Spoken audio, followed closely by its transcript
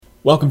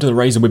Welcome to the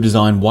Razor Web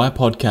Design Wire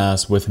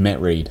Podcast with Matt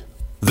Reed.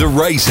 The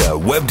Razor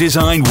Web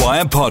Design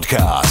Wire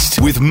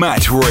Podcast with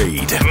Matt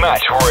Reed.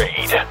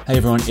 Hey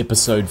everyone,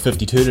 episode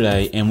 52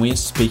 today, and we're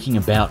speaking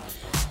about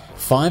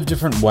 5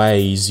 different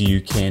ways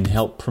you can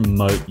help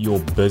promote your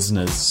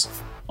business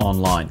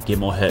online, get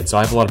more hits.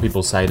 I have a lot of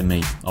people say to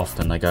me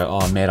often, they go,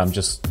 oh Matt,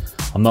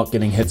 I'm not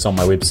getting hits on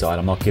my website,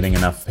 I'm not getting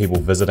enough people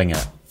visiting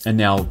it. And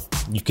now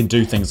you can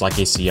do things like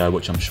SEO,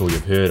 which I'm sure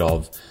you've heard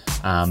of,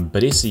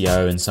 but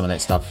SEO and some of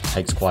that stuff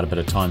takes quite a bit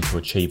of time to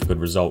achieve a good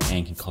result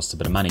and can cost a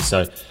bit of money.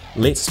 So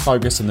let's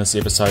focus in this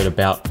episode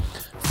about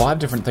 5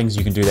 different things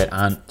you can do that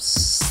aren't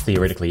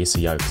theoretically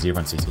SEO, because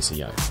everyone sees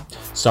SEO.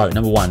 So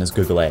number 1 is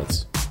Google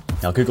Ads.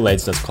 Now Google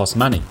Ads does cost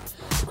money.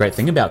 The great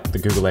thing about the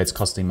Google Ads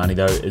costing money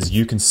though is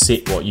you can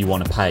set what you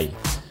want to pay.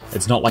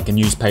 It's not like a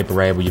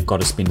newspaper ad where you've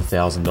got to spend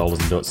 $1,000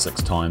 and do it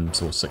 6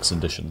 times or 6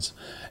 editions.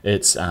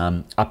 It's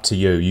up to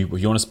you. You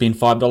want to spend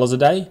 $5 a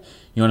day?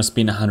 You want to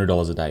spend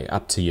 $100 a day?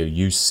 Up to you.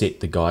 You set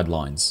the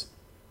guidelines.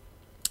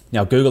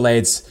 Now, Google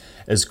Ads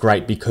is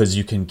great because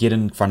you can get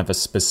in front of a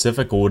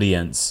specific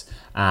audience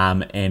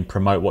and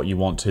promote what you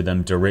want to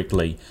them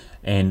directly.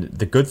 And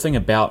the good thing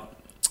about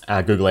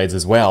Google Ads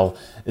as well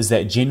is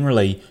that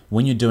generally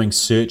when you're doing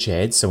search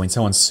ads, so when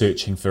someone's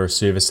searching for a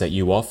service that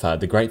you offer,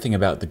 the great thing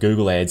about the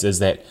Google Ads is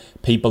that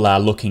people are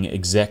looking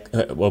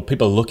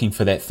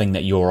for that thing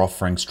that you're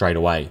offering straight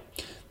away.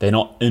 They're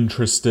not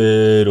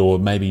interested or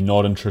maybe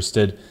not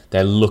interested,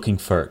 they're looking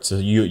for it. So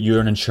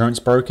you're an insurance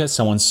broker,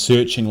 someone's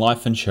searching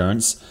life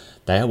insurance,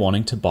 they are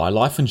wanting to buy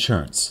life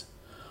insurance,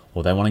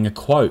 or they're wanting a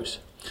quote.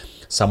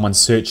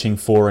 Someone's searching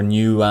for a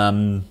new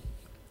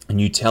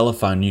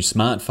telephone, new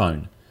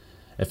smartphone.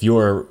 If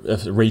you're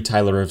a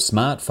retailer of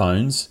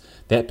smartphones,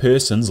 that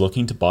person's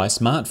looking to buy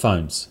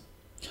smartphones.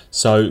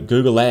 So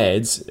Google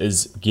Ads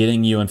is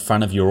getting you in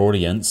front of your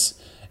audience,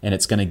 and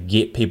it's going to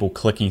get people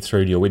clicking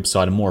through to your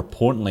website, and more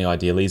importantly,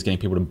 ideally, is getting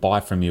people to buy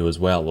from you as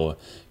well, or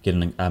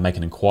make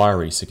an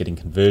inquiry, so getting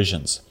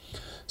conversions.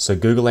 So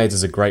Google Ads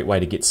is a great way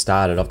to get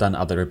started. I've done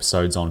other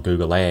episodes on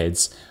Google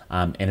Ads,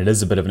 and it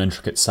is a bit of an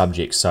intricate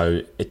subject,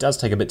 so it does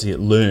take a bit to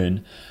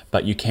learn,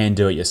 but you can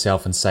do it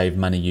yourself and save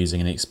money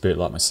using an expert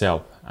like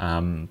myself.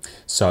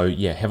 So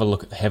yeah, have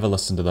a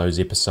listen to those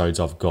episodes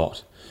I've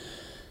got.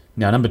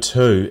 Now, number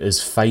 2 is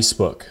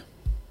Facebook.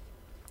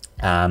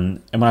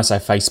 And when I say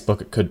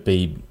Facebook, it could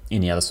be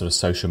any other sort of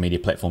social media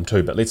platform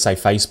too, but let's say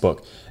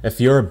Facebook.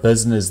 If you're a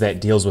business that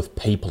deals with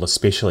people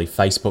especially,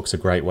 Facebook's a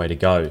great way to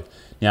go.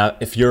 Now,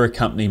 if you're a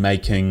company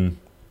making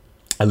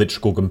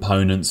electrical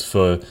components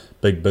for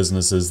big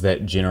businesses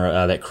that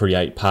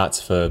create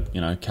parts for,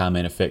 car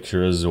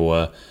manufacturers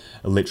or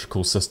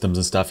electrical systems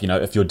and stuff,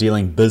 if you're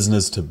dealing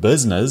business to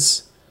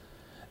business,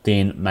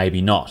 then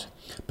maybe not.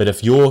 But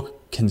if you're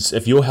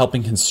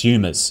helping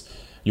consumers,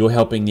 you're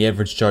helping the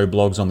average Joe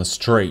Blogs on the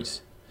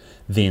street,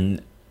 then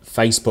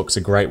Facebook's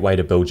a great way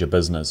to build your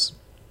business,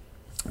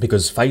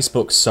 because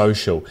Facebook's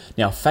social.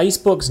 Now,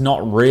 Facebook's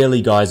not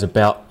really, guys,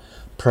 about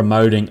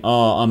promoting,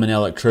 I'm an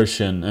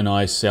electrician and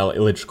I do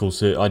electrical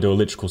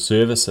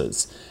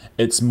services.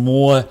 It's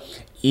more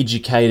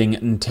educating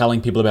and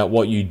telling people about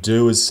what you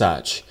do as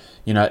such.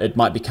 It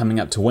might be coming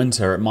up to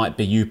winter. It might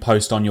be you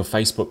post on your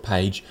Facebook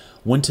page,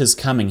 winter's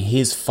coming,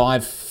 here's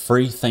 5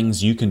 free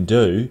things you can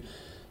do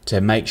to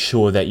make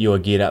sure that you are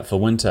geared up for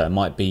winter. It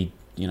might be,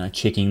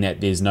 checking that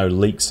there's no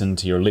leaks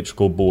into your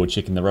electrical board,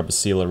 checking the rubber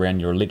seal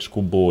around your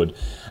electrical board,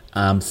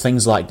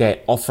 things like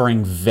that,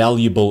 offering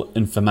valuable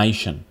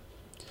information.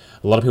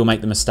 A lot of people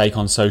make the mistake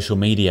on social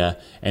media,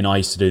 and I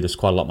used to do this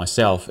quite a lot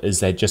myself, is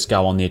they just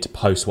go on there to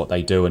post what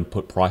they do and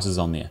put prices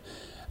on there.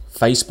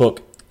 Facebook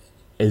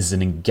is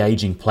an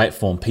engaging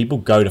platform. People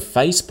go to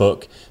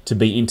Facebook to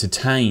be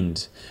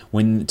entertained,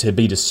 to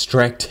be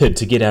distracted,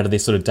 to get out of their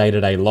sort of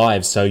day-to-day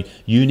lives. So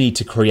you need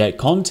to create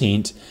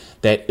content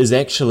that is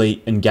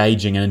actually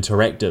engaging and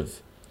interactive,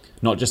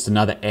 not just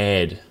another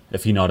ad,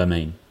 if you know what I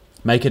mean.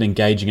 Make it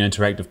engaging and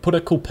interactive. Put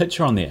a cool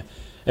picture on there.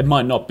 It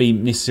might not be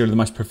necessarily the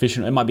most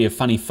professional. It might be a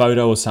funny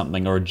photo or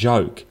something, or a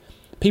joke.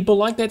 People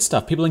like that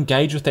stuff. People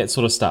engage with that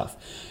sort of stuff.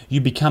 You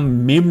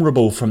become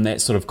memorable from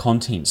that sort of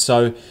content.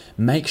 So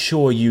make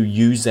sure you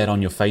use that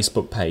on your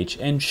Facebook page.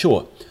 And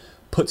sure,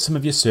 put some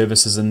of your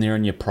services in there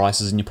and your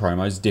prices and your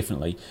promos,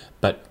 definitely.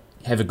 But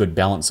have a good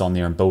balance on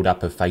there and build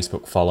up a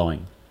Facebook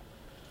following.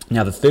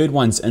 Now, the third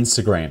one's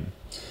Instagram.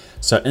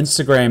 So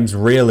Instagram's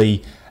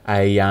really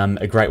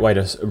a great way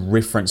to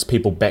reference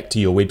people back to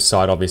your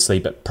website, obviously,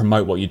 but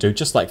promote what you do,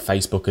 just like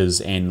Facebook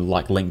is and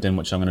like LinkedIn,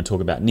 which I'm going to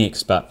talk about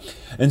next. But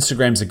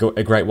Instagram's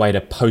a great way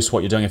to post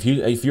what you're doing.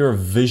 If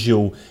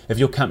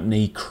your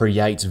company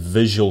creates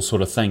visual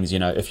sort of things,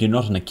 if you're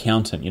not an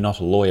accountant, you're not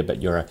a lawyer,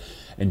 but you're an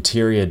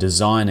interior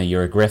designer,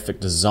 you're a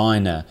graphic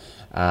designer,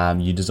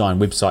 you design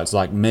websites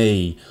like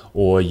me,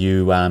 or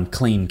you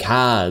clean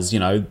cars,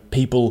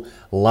 people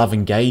love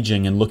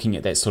engaging and looking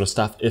at that sort of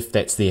stuff if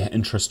that's their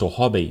interest or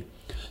hobby.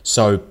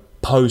 So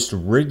post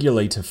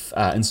regularly to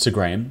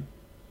Instagram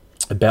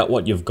about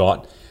what you've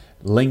got,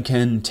 link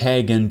in,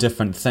 tag in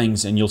different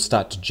things, and you'll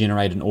start to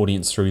generate an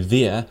audience through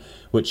there,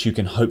 which you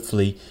can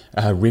hopefully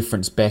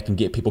reference back and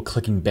get people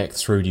clicking back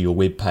through to your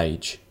web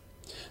page.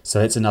 So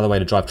that's another way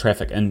to drive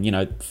traffic. And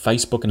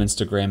Facebook and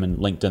Instagram and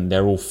LinkedIn,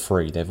 they're all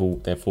free. They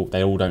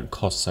all don't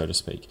cost, so to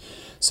speak.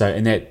 So,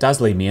 and that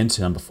does lead me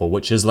into number 4,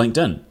 which is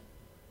LinkedIn.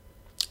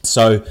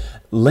 So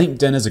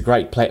LinkedIn is a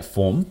great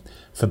platform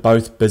for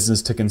both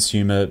business to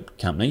consumer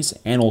companies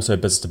and also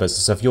business to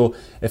business. So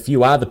if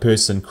you are the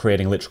person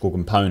creating electrical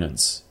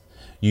components,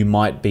 you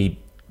might be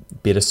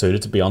better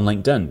suited to be on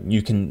LinkedIn.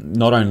 You can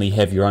not only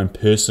have your own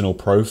personal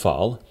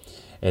profile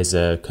as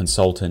a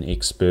consultant,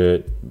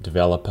 expert,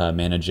 developer,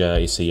 manager,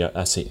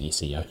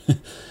 SEO,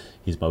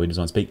 here's my web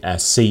design speak, a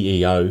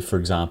CEO, for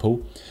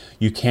example,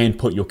 you can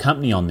put your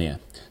company on there.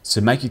 So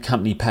make your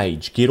company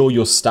page, get all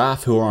your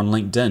staff who are on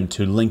LinkedIn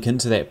to link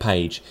into that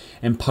page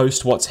and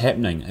post what's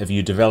happening. Have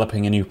you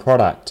developing a new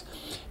product?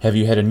 Have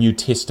you had a new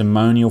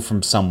testimonial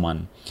from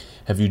someone?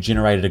 Have you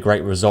generated a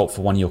great result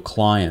for one of your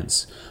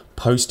clients?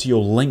 Post to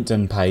your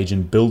LinkedIn page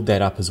and build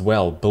that up as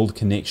well. Build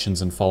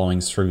connections and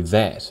followings through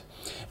that.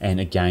 And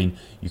again,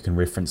 you can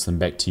reference them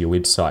back to your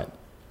website.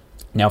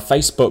 Now,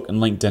 Facebook and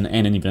LinkedIn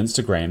and even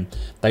Instagram,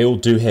 they all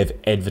do have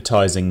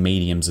advertising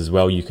mediums as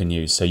well you can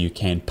use. So you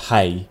can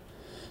pay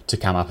to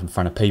come up in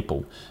front of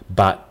people.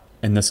 But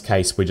in this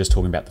case, we're just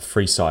talking about the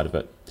free side of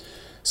it.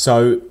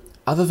 So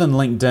other than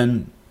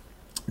LinkedIn,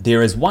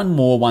 there is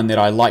one that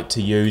I like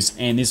to use,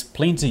 and there's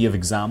plenty of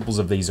examples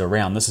of these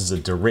around. This is a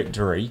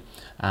directory,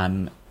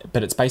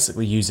 but it's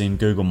basically using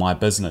Google My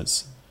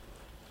Business.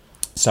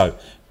 So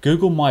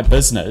Google My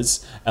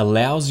Business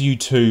allows you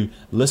to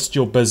list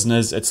your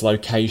business, its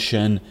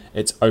location,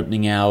 its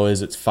opening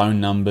hours, its phone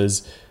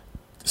numbers,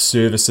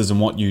 services, and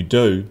what you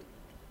do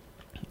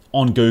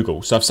on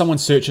Google. So if someone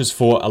searches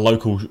for a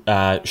local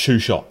shoe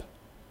shop,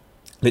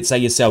 let's say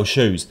you sell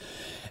shoes,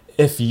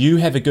 if you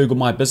have a Google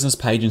My Business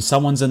page and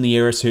someone's in the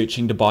area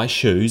searching to buy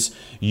shoes,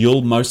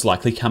 you'll most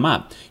likely come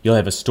up. You'll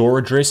have a store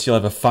address, you'll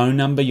have a phone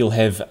number, you'll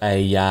have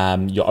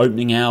your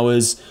opening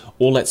hours,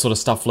 all that sort of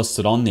stuff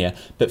listed on there.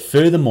 But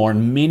furthermore,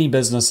 and many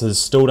businesses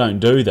still don't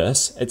do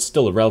this, it's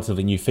still a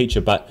relatively new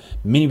feature, but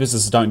many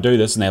businesses don't do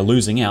this and they're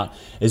losing out,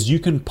 is you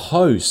can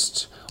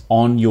post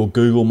on your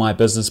Google My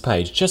Business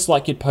page. Just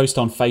like you'd post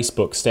on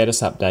Facebook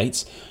status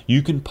updates,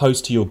 you can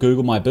post to your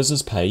Google My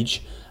Business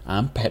page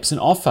perhaps an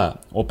offer,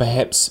 or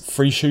perhaps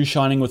free shoe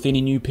shining with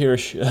any new pair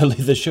of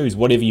leather shoes,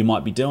 whatever you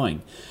might be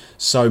doing.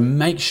 So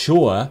make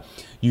sure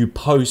you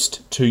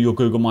post to your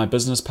Google My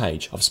Business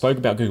page. I've spoken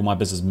about Google My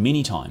Business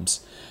many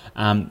times,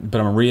 but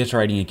I'm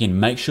reiterating again,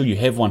 make sure you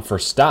have one for a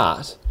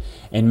start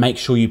and make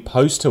sure you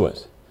post to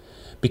it.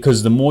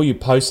 Because the more you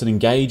post and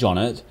engage on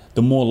it,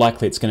 the more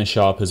likely it's going to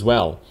show up as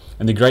well.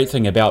 And the great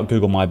thing about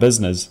Google My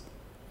Business,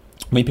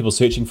 when people are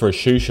searching for a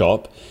shoe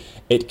shop,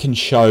 it can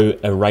show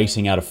a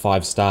rating out of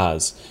 5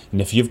 stars. And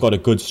if you've got a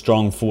good,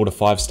 strong 4 to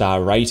 5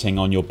 star rating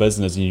on your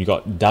business and you've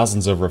got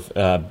dozens of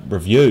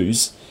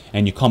reviews,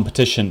 and your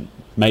competition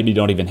maybe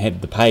don't even have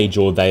the page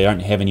or they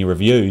don't have any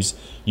reviews,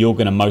 you're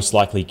going to most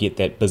likely get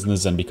that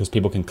business in, because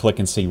people can click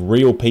and see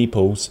real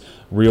people's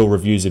real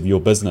reviews of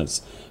your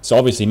business. So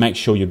obviously make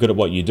sure you're good at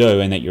what you do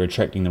and that you're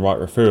attracting the right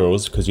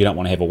referrals, because you don't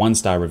want to have a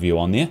 1-star review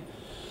on there.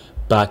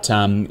 But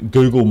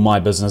Google My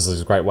Business is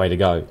a great way to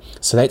go.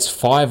 So that's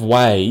 5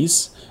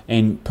 ways,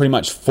 and pretty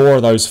much 4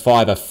 of those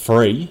 5 are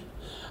free,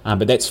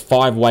 but that's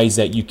 5 ways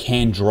that you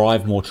can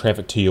drive more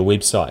traffic to your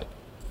website.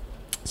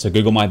 So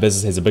Google My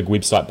Business has a big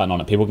website button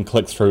on it. People can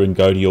click through and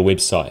go to your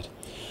website.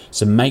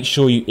 So make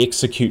sure you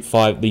execute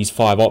these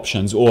 5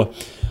 options, or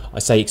I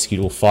say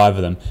execute all 5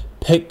 of them.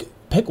 Pick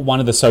one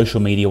of the social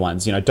media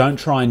ones. Don't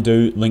try and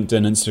do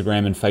LinkedIn,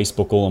 Instagram, and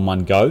Facebook all in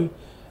one go.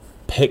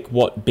 Pick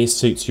what best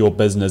suits your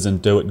business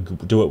and do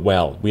it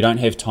well. We don't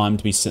have time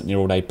to be sitting there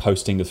all day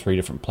posting to 3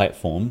 different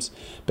platforms,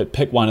 but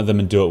pick one of them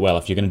and do it well.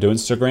 If you're going to do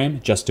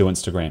Instagram, just do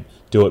Instagram.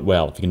 Do it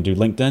well. If you're going to do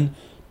LinkedIn,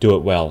 do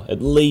it well.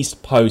 At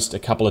least post a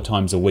couple of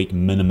times a week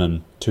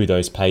minimum to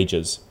those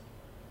pages.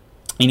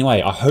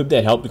 Anyway, I hope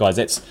that helped, guys.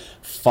 That's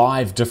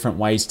 5 different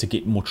ways to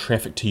get more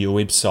traffic to your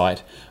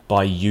website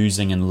by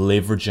using and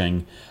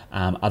leveraging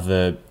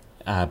other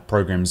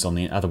programs on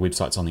the other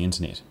websites on the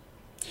internet.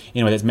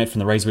 Anyway, that's Matt from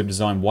the Razor Web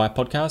Design Wire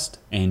podcast,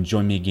 and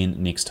join me again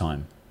next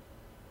time.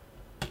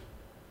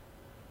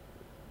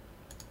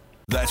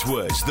 That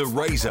was the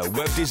Razor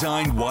Web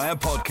Design Wire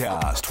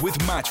podcast with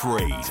Matt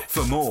Reed.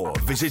 For more,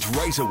 visit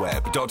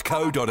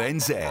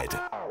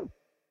razorweb.co.nz.